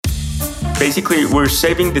Basically, we're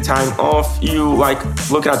saving the time of you like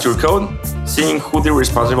looking at your code, seeing who the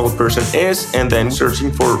responsible person is, and then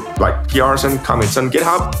searching for like PRs and commits on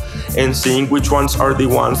GitHub and seeing which ones are the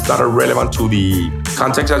ones that are relevant to the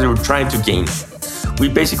context that you're trying to gain. We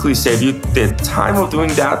basically save you the time of doing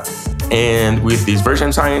that. And with this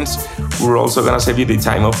version science, we're also going to save you the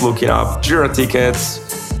time of looking up Jira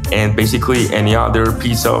tickets and basically any other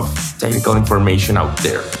piece of technical information out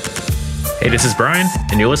there. Hey, this is Brian,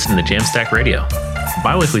 and you're listening to Jamstack Radio, a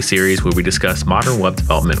bi-weekly series where we discuss modern web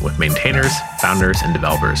development with maintainers, founders, and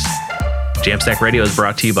developers. Jamstack Radio is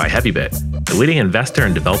brought to you by Heavybit, the leading investor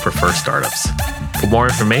in developer-first startups. For more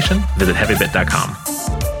information, visit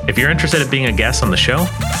heavybit.com. If you're interested in being a guest on the show,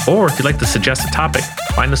 or if you'd like to suggest a topic,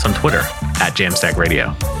 find us on Twitter at Jamstack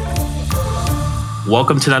Radio.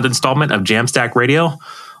 Welcome to another installment of Jamstack Radio.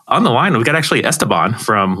 On the line, we've got actually Esteban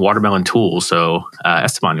from Watermelon Tools. So,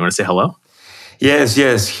 Esteban, you want to say hello? Yes.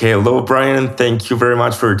 Hello, Brian. Thank you very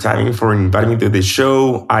much for your time, for inviting me to this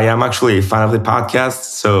show. I am actually a fan of the podcast,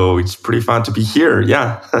 so it's pretty fun to be here.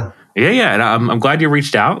 Yeah. Yeah. And I'm glad you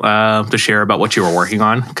reached out to share about what you were working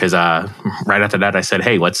on, because right after that, I said,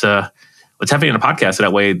 hey, let's have you on a podcast. So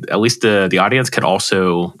that way, at least the audience could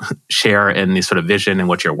also share in the sort of vision and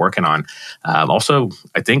what you're working on. Also,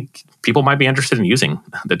 I think people might be interested in using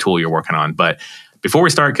the tool you're working on. But before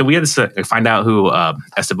we start, can we just find out who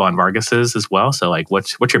Esteban Vargas is as well? So, like,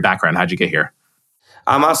 what's your background? How'd you get here?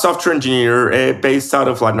 I'm a software engineer based out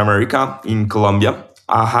of Latin America in Colombia.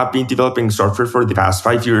 I have been developing software for the past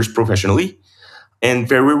 5 years professionally. And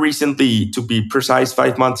very recently, to be precise,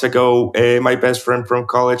 5 months ago, my best friend from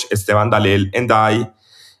college, Esteban Dalel, and I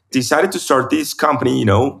decided to start this company,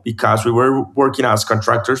 because we were working as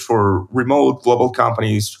contractors for remote global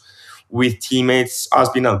companies with teammates, us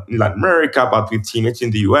being in Latin America, but with teammates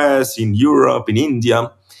in the US, in Europe, in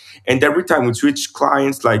India. And every time we switched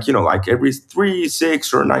clients, like every 3,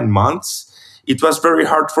 6, or 9 months, it was very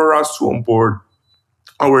hard for us to onboard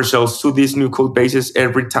ourselves to these new code bases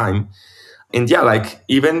every time. And yeah,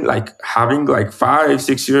 even having 5,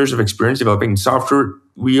 6 years of experience developing software,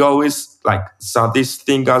 we always saw this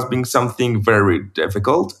thing as being something very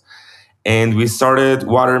difficult. And we started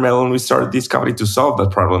Watermelon. We started this company to solve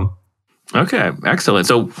that problem. Okay, excellent.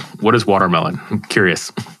 So what is Watermelon? I'm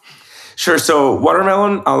curious. Sure. So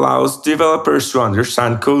Watermelon allows developers to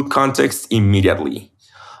understand code context immediately.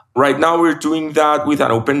 Right now, we're doing that with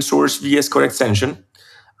an open source VS Code extension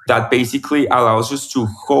that basically allows us to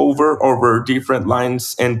hover over different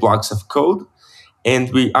lines and blocks of code.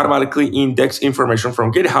 And we automatically index information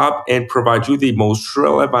from GitHub and provide you the most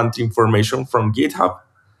relevant information from GitHub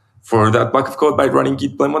for that block of code by running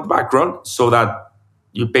Git blame on the background, so that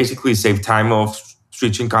you basically save time of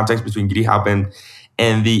switching context between GitHub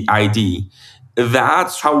and the ID.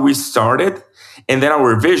 That's how we started. And then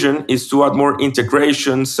our vision is to add more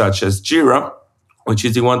integrations such as Jira, which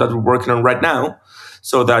is the one that we're working on right now,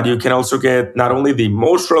 so that you can also get not only the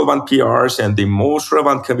most relevant PRs and the most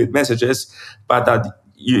relevant commit messages, but that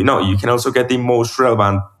you can also get the most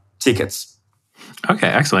relevant tickets. Okay,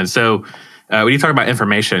 excellent. So when you talk about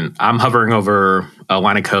information, I'm hovering over a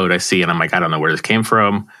line of code I see, and I'm like, I don't know where this came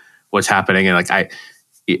from, what's happening, and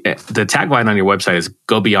the tagline on your website is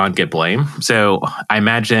 "Go beyond, get blame." So I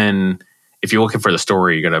imagine if you're looking for the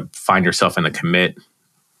story, you're going to find yourself in the commit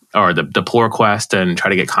or the pull request and try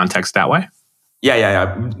to get context that way.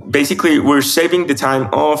 Yeah. Basically, we're saving the time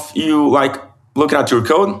of you looking at your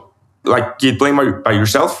code, git blame by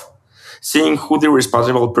yourself, seeing who the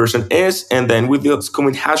responsible person is, and then with those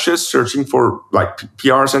commit hashes, searching for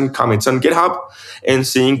PRs and commits on GitHub, and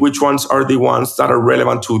seeing which ones are the ones that are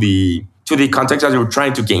relevant to the context that you're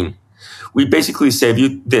trying to gain. We basically save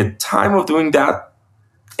you the time of doing that.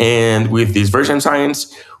 And with this version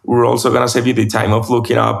science, we're also going to save you the time of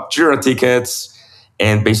looking up Jira tickets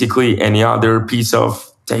and basically any other piece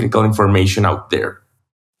of technical information out there.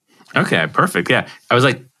 Okay, perfect. Yeah. I was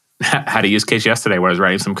had a use case yesterday where I was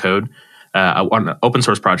writing some code on an open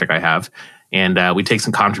source project I have. And we take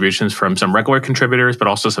some contributions from some regular contributors, but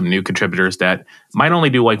also some new contributors that might only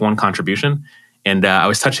do one contribution. And I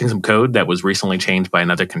was touching some code that was recently changed by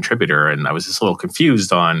another contributor. And I was just a little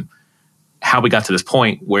confused on how we got to this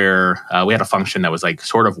point where we had a function that was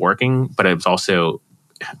sort of working, but it was also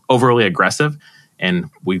overly aggressive.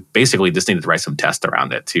 And we basically just needed to write some tests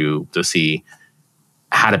around it to see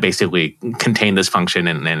how to basically contain this function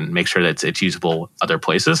and make sure that it's usable other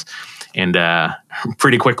places. And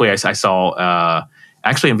pretty quickly, I saw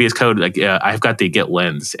actually in VS Code, I've got the Git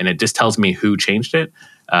lens, and it just tells me who changed it.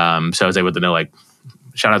 So I was able to know,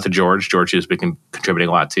 shout out to George. George has been contributing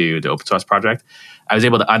a lot to the open source project. I was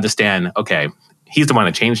able to understand, okay, he's the one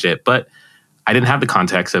that changed it, but I didn't have the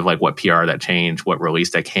context of like what PR that changed, what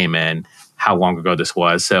release that came in, how long ago this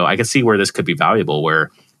was. So I could see where this could be valuable,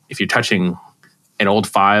 where if you're touching an old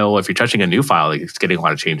file, if you're touching a new file, like it's getting a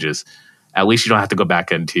lot of changes, at least you don't have to go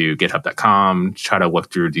back into github.com, try to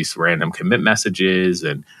look through these random commit messages,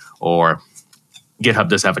 or GitHub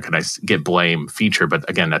does have a nice git blame feature, but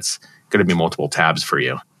again, that's going to be multiple tabs for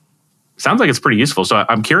you. Sounds like it's pretty useful. So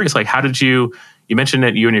I'm curious, like, how did you mentioned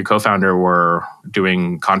that you and your co-founder were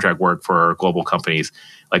doing contract work for global companies.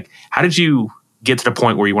 Like, how did you get to the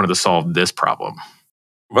point where you wanted to solve this problem?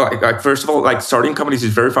 Well, like first of all, like starting companies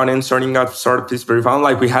is very fun, and starting out startup is very fun.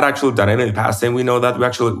 Like we had actually done it in the past, and we know that we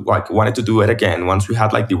actually like wanted to do it again once we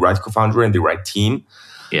had like the right co-founder and the right team.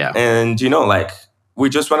 Yeah. And like we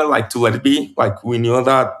just wanted like to let it be. Like we knew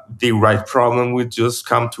that the right problem would just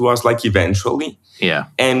come to us like eventually. Yeah.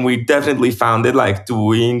 And we definitely found it like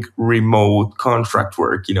doing remote contract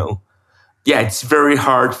work, Yeah, it's very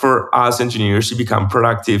hard for us engineers to become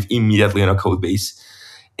productive immediately on a code base.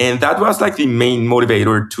 And that was like the main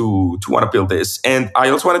motivator to want to build this. And I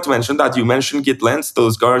also wanted to mention that you mentioned GitLens.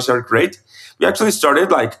 Those guys are great. We actually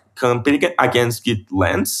started like competing against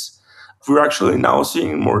GitLens. We're actually now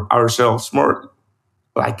seeing ourselves more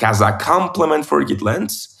like as a complement for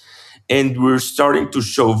GitLens. And we're starting to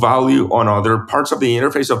show value on other parts of the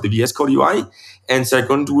interface of the VS Code UI. And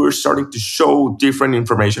second, we're starting to show different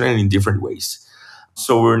information and in different ways.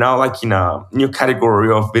 So we're now like in a new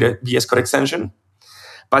category of VS Code extension.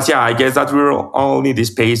 But yeah, I guess that we're all in the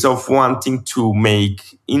space of wanting to make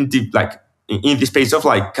in the space of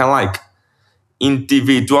like kind of like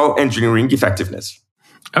individual engineering effectiveness.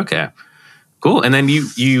 Okay. Cool. And then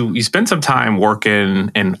you spent some time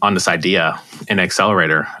working on this idea in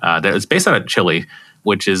Accelerator that is based out of Chile,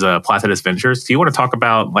 which is Platinus Ventures. Do you want to talk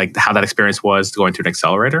about like how that experience was going through an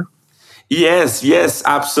accelerator? Yes,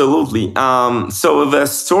 absolutely. So the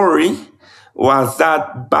story was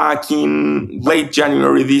that back in late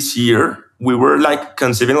January this year, we were like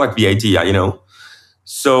conceiving like the idea,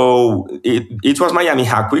 So it was Miami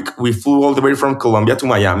Hack Week. We flew all the way from Colombia to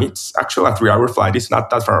Miami. It's actually a 3-hour flight. It's not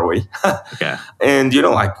that far away. Okay. And,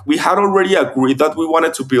 like we had already agreed that we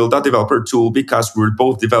wanted to build a developer tool because we're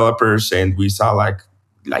both developers and we saw like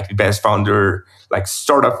the best founder, like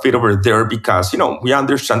startup fit over there because, we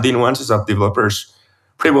understand the nuances of developers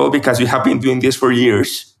pretty well because we have been doing this for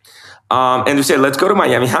years. And we said, let's go to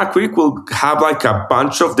Miami Hack Week. We'll have like a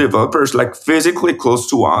bunch of developers like physically close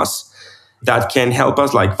to us that can help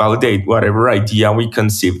us like validate whatever idea we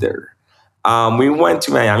conceived there. We went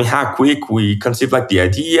to Miami Hack Week. We conceived like the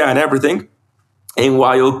idea and everything. And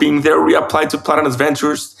while being there, we applied to Platinus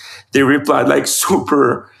Ventures. They replied like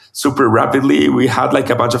super, super rapidly. We had like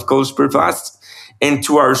a bunch of calls super fast. And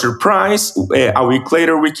to our surprise, a week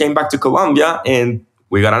later, we came back to Colombia and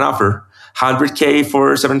we got an offer. $100K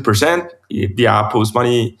for 7% via post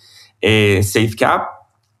money safe cap.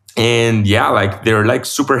 And yeah, like they're like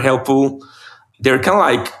super helpful. They're kind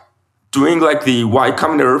of like doing like the Y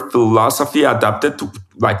Combinator philosophy adapted to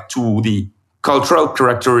the cultural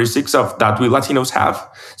characteristics of that we Latinos have.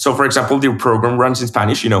 So for example, the program runs in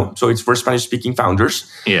Spanish, so it's for Spanish speaking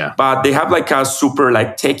founders. Yeah. But they have like a super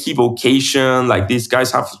like techie vocation. Like these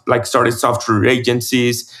guys have like started software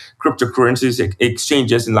agencies, cryptocurrencies,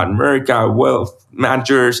 exchanges in Latin America, wealth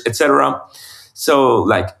managers, etc. So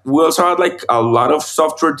like we also had like a lot of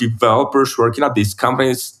software developers working at these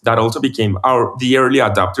companies that also became the early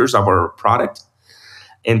adopters of our product.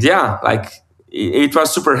 And yeah, like it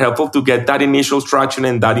was super helpful to get that initial traction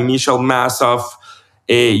and that initial mass of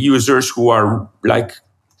users who are like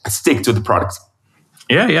stick to the product.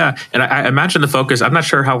 Yeah. And I imagine the focus, I'm not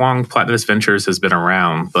sure how long Platinus Ventures has been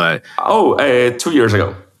around, but... 2 years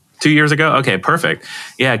ago. 2 years ago? Okay, perfect.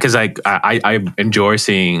 Yeah, because I enjoy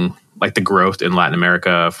seeing like the growth in Latin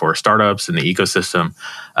America for startups and the ecosystem.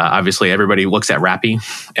 Obviously, everybody looks at Rappi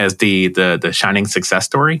as the shining success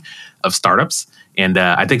story of startups. And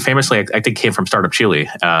I think famously, I think came from Startup Chile,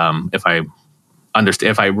 if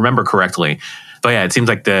I remember correctly. But yeah, it seems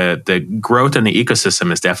like the growth in the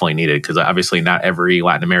ecosystem is definitely needed because obviously not every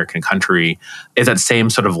Latin American country is at the same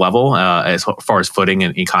sort of level as far as footing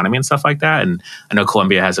and economy and stuff like that. And I know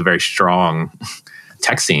Colombia has a very strong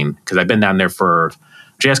tech scene because I've been down there for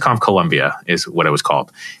JSConf Colombia is what it was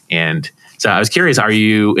called. And so I was curious, are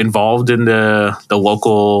you involved in the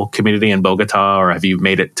local community in Bogota, or have you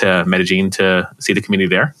made it to Medellin to see the community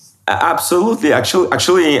there? Absolutely.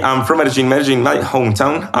 Actually, I'm from Medellin, my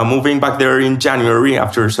hometown. I'm moving back there in January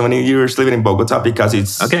after so many years living in Bogota because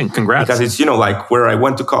it's... Okay, congrats. Because it's, like where I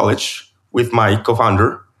went to college with my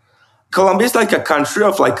co-founder. Colombia is like a country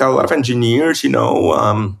of like a lot of engineers,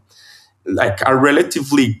 like a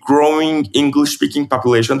relatively growing English-speaking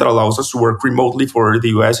population that allows us to work remotely for the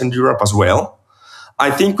US and Europe as well. I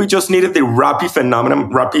think we just needed the Rappi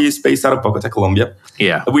phenomenon. Rappi is based out of Bogota, Colombia.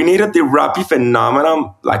 Yeah. We needed the Rappi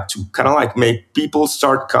phenomenon, like to kind of like make people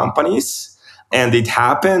start companies, and it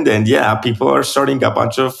happened. And yeah, people are starting a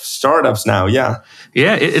bunch of startups now. Yeah.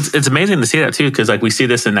 Yeah, it's amazing to see that too, because like we see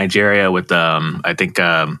this in Nigeria with I think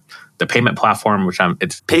the payment platform, which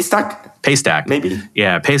it's Paystack, maybe.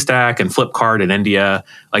 Yeah, Paystack and Flipkart in India,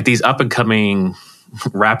 like these up and coming,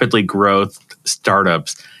 rapidly growth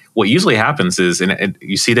startups. What usually happens is, and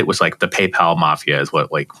you see that with like the PayPal mafia is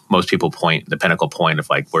what like most people point, the pinnacle point of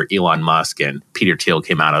like where Elon Musk and Peter Thiel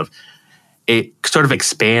came out of. It sort of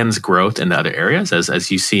expands growth into other areas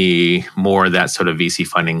as you see more of that sort of VC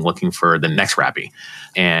funding looking for the next Rappi.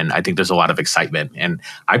 And I think there's a lot of excitement. And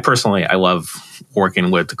I personally, I love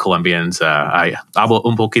working with the Colombians. I hablo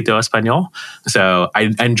un poquito español. So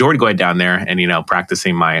I enjoyed going down there and,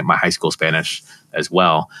 practicing my high school Spanish as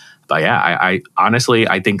well. But yeah, I honestly,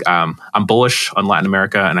 I think I'm bullish on Latin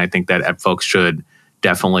America, and I think that folks should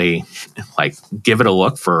definitely like give it a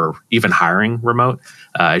look for even hiring remote,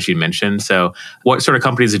 as you mentioned. So, what sort of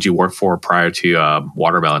companies did you work for prior to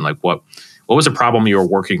Watermelon? Like, what was a problem you were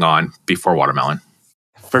working on before Watermelon?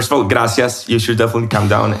 First of all, gracias. You should definitely come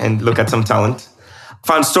down and look at some talent.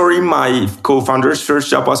 Fun story, my co-founder's first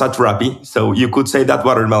job was at Rappi. So you could say that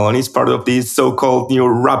Watermelon is part of this so-called new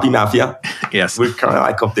Rappi mafia. Yes. We're kind of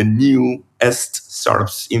like of the newest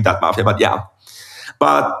startups in that mafia, but yeah.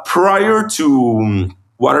 But prior to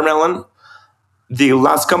Watermelon, the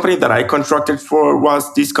last company that I contracted for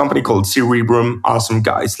was this company called Cerebrum. Awesome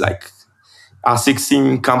guys, like a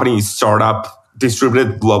 16 company startup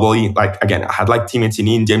distributed globally. Like, again, I had like teammates in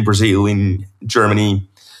India, in Brazil, in Germany,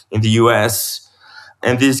 in the US.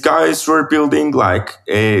 And these guys were building like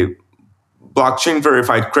a blockchain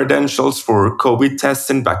verified credentials for COVID tests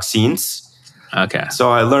and vaccines. Okay. So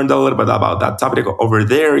I learned a little bit about that topic over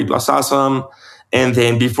there. It was awesome. And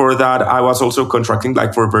then before that, I was also contracting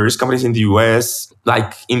like for various companies in the US,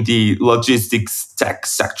 like in the logistics tech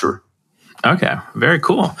sector. Okay, very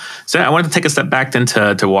cool. So I wanted to take a step back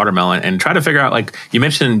into Watermelon and try to figure out, like you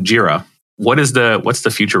mentioned Jira. What's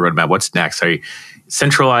the future roadmap? What's next? Are you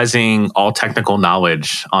centralizing all technical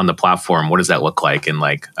knowledge on the platform? What does that look like in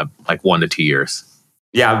like 1 to 2 years?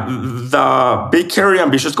 Yeah, the big, hairy,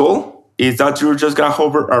 ambitious goal is that you're just going to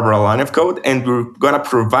hover over a line of code and we're going to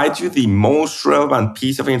provide you the most relevant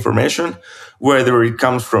piece of information, whether it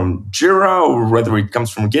comes from Jira or whether it comes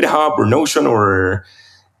from GitHub or Notion or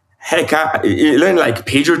heck, even like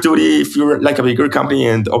PagerDuty. If you're like a bigger company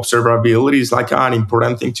and observability is like an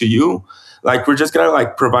important thing to you, like we're just going to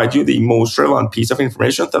like provide you the most relevant piece of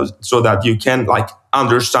information so that you can like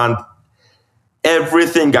understand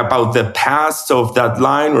everything about the past of that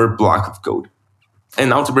line or block of code. And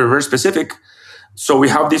now to be very specific, so we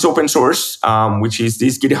have this open source, which is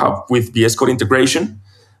this GitHub with VS Code integration,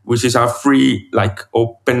 which is a free like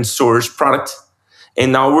open source product.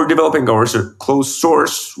 And now we're developing our closed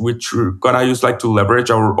source, which we're going to use like to leverage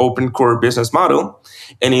our open core business model.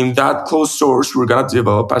 And in that closed source, we're going to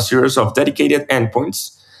develop a series of dedicated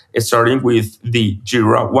endpoints, starting with the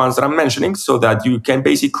Jira ones that I'm mentioning, so that you can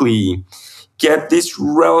basically get this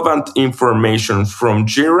relevant information from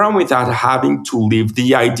Jira without having to leave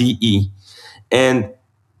the IDE. And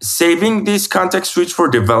saving this context switch for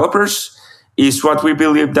developers is what we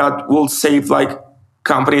believe that will save like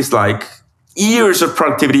companies like years of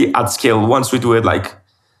productivity at scale once we do it like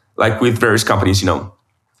with various companies,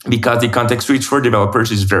 because the context switch for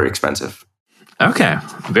developers is very expensive. Okay,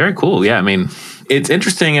 very cool. Yeah, I mean, it's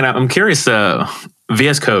interesting, and I'm curious.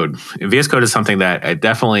 VS Code. VS Code is something that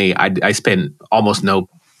I spend almost no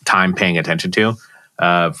time paying attention to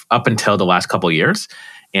up until the last couple of years,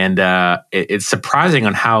 and it's surprising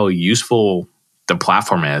on how useful the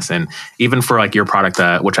platform is, and even for like your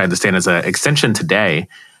product, which I understand is an extension today.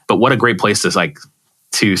 But what a great place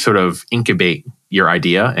to sort of incubate your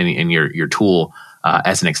idea and your tool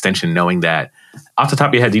as an extension, knowing that off the top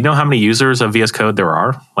of your head, do you know how many users of VS Code there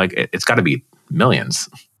are? Like it's got to be millions.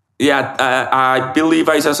 Yeah, I believe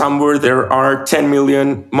I saw somewhere there are 10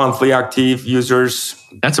 million monthly active users.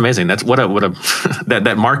 That's amazing. That's what a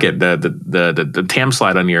that market, the TAM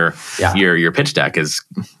slide on your pitch deck is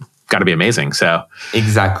got to be amazing. So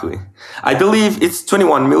exactly, I believe it's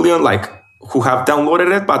 21 million who have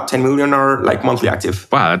downloaded it, but 10 million are like monthly active.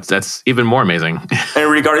 Wow, that's even more amazing.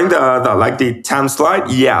 And regarding the TAM slide,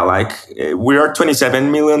 we are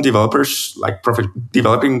 27 million developers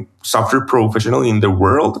developing software professionally in the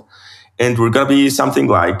world, and we're gonna be something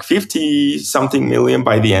like 50 something million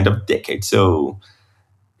by the end of the decade. So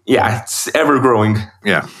yeah, it's ever growing.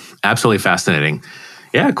 Yeah. Absolutely fascinating.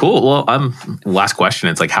 Yeah, cool. Well, last question.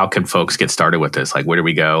 It's like, how can folks get started with this? Like, where do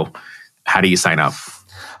we go? How do you sign up?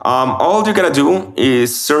 All you gotta do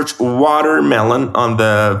is search watermelon on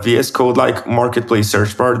the VS Code like marketplace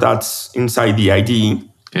search bar that's inside the IDE.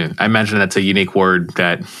 Yeah, I imagine that's a unique word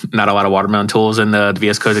that not a lot of watermelon tools in the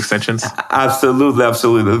VS Code extensions.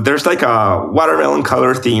 Absolutely. There's like a watermelon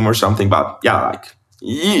color theme or something, but yeah, like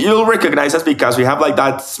you'll recognize us because we have like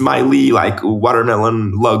that smiley like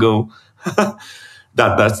watermelon logo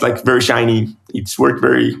that's like very shiny. It's worked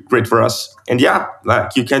very great for us, and yeah,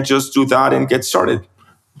 like you can just do that and get started.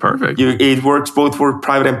 Perfect. It works both for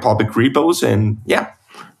private and public repos, and yeah.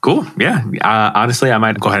 Cool. Yeah. Honestly, I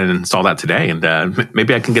might go ahead and install that today, and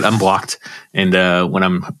maybe I can get unblocked. And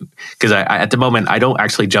because at the moment I don't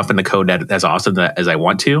actually jump into code as often as I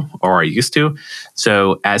want to or I used to.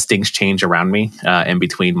 So as things change around me in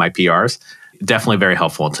between my PRs, definitely very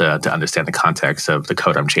helpful to understand the context of the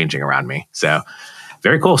code I'm changing around me. So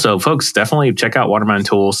very cool. So folks, definitely check out Watermelon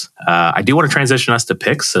Tools. I do want to transition us to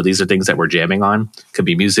picks. So these are things that we're jamming on. Could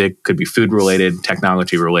be music, could be food related,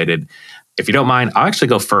 technology related. If you don't mind, I'll actually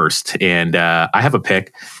go first. And I have a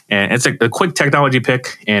pick, and it's a quick technology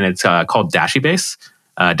pick, and it's called Dashybase.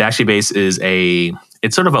 Dashybase is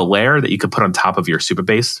it's sort of a layer that you could put on top of your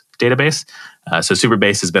Supabase database. So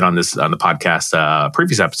Supabase has been on the podcast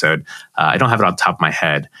previous episode. I don't have it on top of my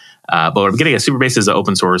head. But what I'm getting at, Supabase is an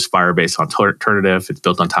open source Firebase alternative. It's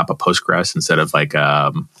built on top of Postgres instead of like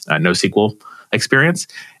a NoSQL experience.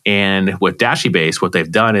 And with Dashybase, what they've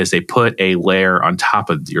done is they put a layer on top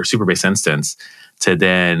of your Supabase instance to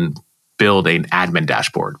then build an admin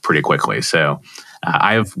dashboard pretty quickly. So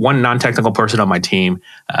I have one non-technical person on my team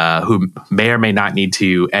who may or may not need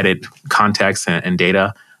to edit context and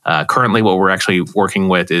data. Currently, what we're actually working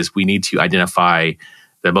with is we need to identify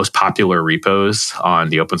the most popular repos on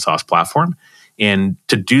the open source platform. And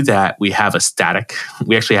to do that, we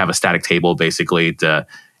actually have a static table basically to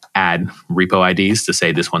add repo IDs to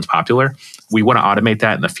say this one's popular. We want to automate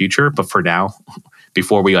that in the future, but for now,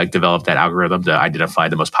 before we develop that algorithm to identify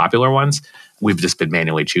the most popular ones, we've just been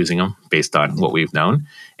manually choosing them based on what we've known.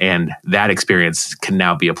 And that experience can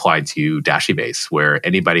now be applied to Dashybase, where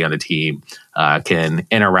anybody on the team can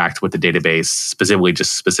interact with the database, specifically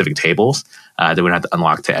just specific tables that we don't have to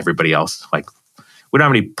unlock to everybody else. Like, we don't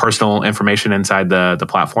have any personal information inside the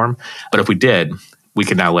platform, but if we did, we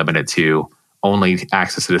can now limit it to only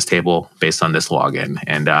access to this table based on this login.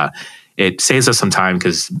 And it saves us some time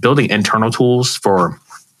because building internal tools for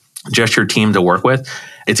just your team to work with,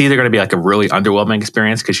 it's either going to be like a really underwhelming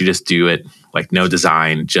experience because you just do it like no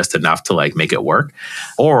design, just enough to like make it work,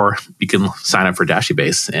 or you can sign up for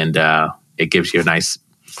Dashybase and it gives you a nice,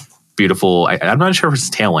 beautiful, I'm not sure if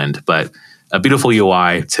it's tail end, but a beautiful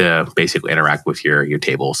UI to basically interact with your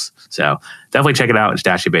tables. So definitely check it out. It's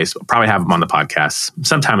Dashybase. We'll probably have them on the podcast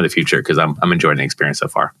sometime in the future because I'm enjoying the experience so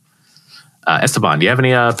far. Esteban, do you have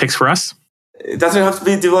any picks for us? It doesn't have to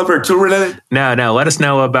be developer tool related. No. Let us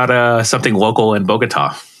know about something local in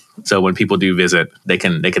Bogota. So when people do visit, they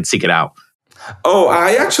can seek it out. Oh,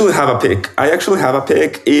 I actually have a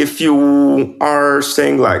pick. If you are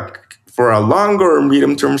saying like for a longer or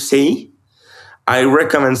medium term stay, I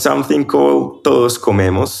recommend something called Todos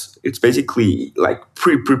Comemos. It's basically like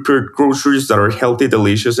pre-prepared groceries that are healthy,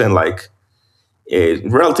 delicious, and like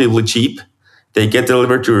relatively cheap. They get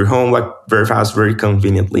delivered to your home like very fast, very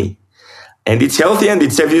conveniently. And it's healthy and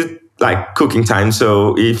it saves you like cooking time.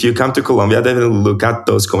 So if you come to Colombia, definitely look at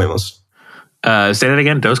Todos Comemos. Say that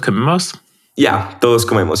again, Dos Comemos? Yeah, Todos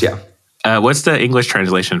Comemos, yeah. What's the English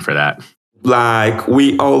translation for that? Like,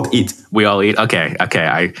 we all eat. We all eat? Okay.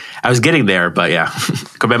 I was getting there, but yeah.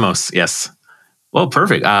 Comemos, yes. Well,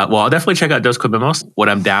 perfect. Well, I'll definitely check out Dos Comemos when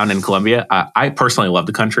I'm down in Colombia. I personally love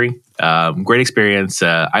the country. Great experience.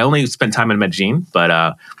 I only spent time in Medellin,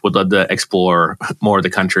 but would love to explore more of the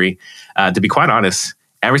country. To be quite honest,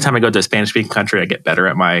 every time I go to a Spanish-speaking country, I get better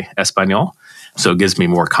at my Espanol. So it gives me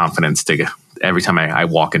more confidence every time I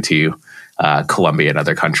walk into Colombia and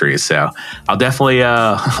other countries. So I'll definitely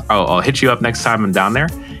I'll hit you up next time I'm down there.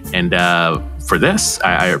 And for this,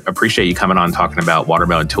 I appreciate you coming on talking about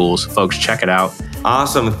Watermelon Tools. Folks, check it out.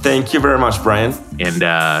 Awesome. Thank you very much, Brian.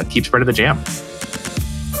 And keep spreading the jam.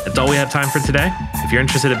 That's all we have time for today. If you're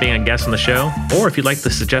interested in being a guest on the show, or if you'd like to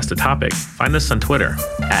suggest a topic, find us on Twitter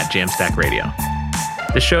 @JamstackRadio.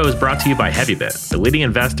 This show is brought to you by Heavybit, the leading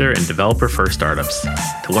investor in developer-first startups.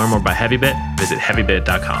 To learn more about Heavybit, visit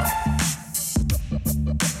heavybit.com.